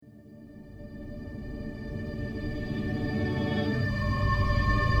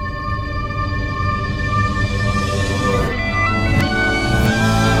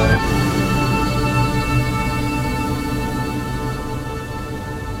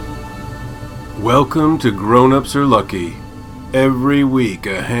Welcome to Grown Ups Are Lucky. Every week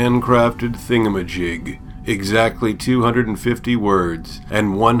a handcrafted thingamajig, exactly 250 words,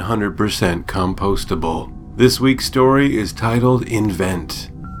 and 100% compostable. This week's story is titled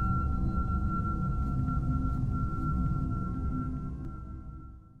Invent.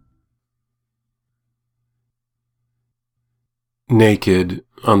 Naked,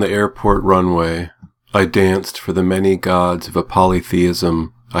 on the airport runway, I danced for the many gods of a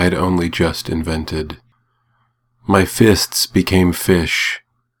polytheism I had only just invented. My fists became fish,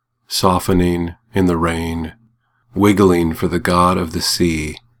 softening in the rain, wiggling for the god of the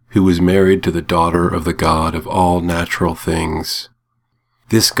sea, who was married to the daughter of the god of all natural things.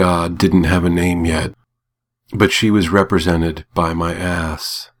 This god didn't have a name yet, but she was represented by my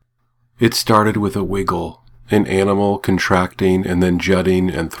ass. It started with a wiggle, an animal contracting and then jutting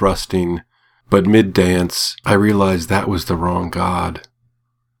and thrusting, but mid-dance I realized that was the wrong god.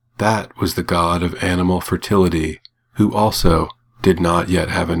 That was the god of animal fertility, who also did not yet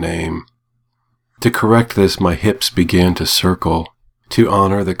have a name. To correct this, my hips began to circle, to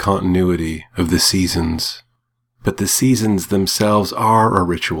honor the continuity of the seasons. But the seasons themselves are a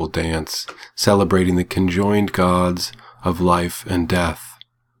ritual dance, celebrating the conjoined gods of life and death.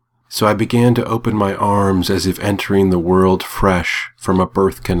 So I began to open my arms as if entering the world fresh from a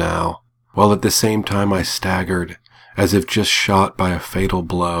birth canal, while at the same time I staggered, as if just shot by a fatal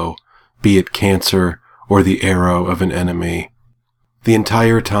blow, be it cancer or the arrow of an enemy. The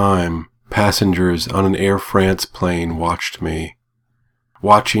entire time, passengers on an Air France plane watched me,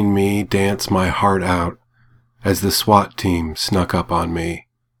 watching me dance my heart out as the SWAT team snuck up on me,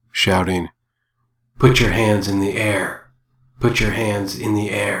 shouting, "Put your hands in the air! Put your hands in the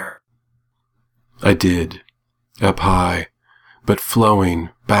air!" I did, up high, but flowing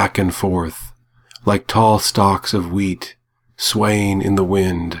back and forth, like tall stalks of wheat swaying in the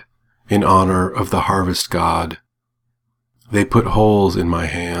wind in honor of the harvest god. They put holes in my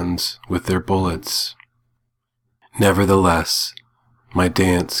hands with their bullets. Nevertheless, my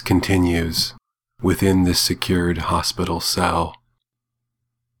dance continues within this secured hospital cell.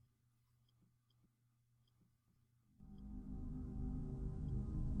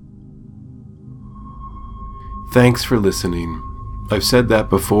 Thanks for listening. I've said that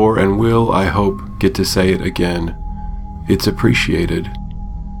before and will, I hope, get to say it again. It's appreciated.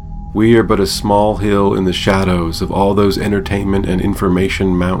 We are but a small hill in the shadows of all those entertainment and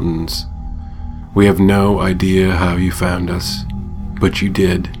information mountains. We have no idea how you found us, but you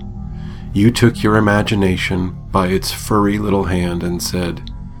did. You took your imagination by its furry little hand and said,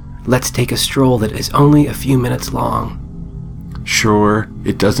 "Let's take a stroll that is only a few minutes long." Sure,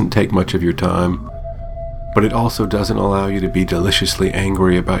 it doesn't take much of your time, but it also doesn't allow you to be deliciously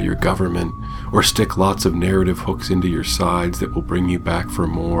angry about your government or stick lots of narrative hooks into your sides that will bring you back for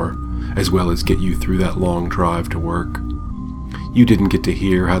more, as well as get you through that long drive to work. You didn't get to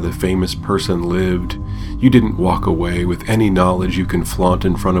hear how the famous person lived. You didn't walk away with any knowledge you can flaunt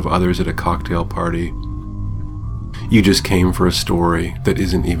in front of others at a cocktail party. You just came for a story that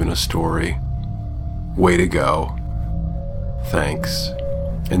isn't even a story. Way to go. Thanks,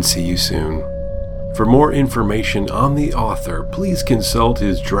 and see you soon. For more information on the author, please consult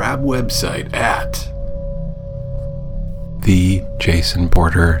his drab website at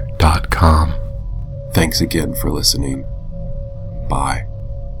thejasonporter.com. Thanks again for listening. Bye.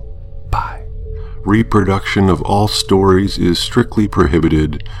 Bye. Reproduction of all stories is strictly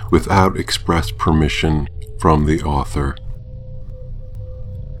prohibited without express permission from the author.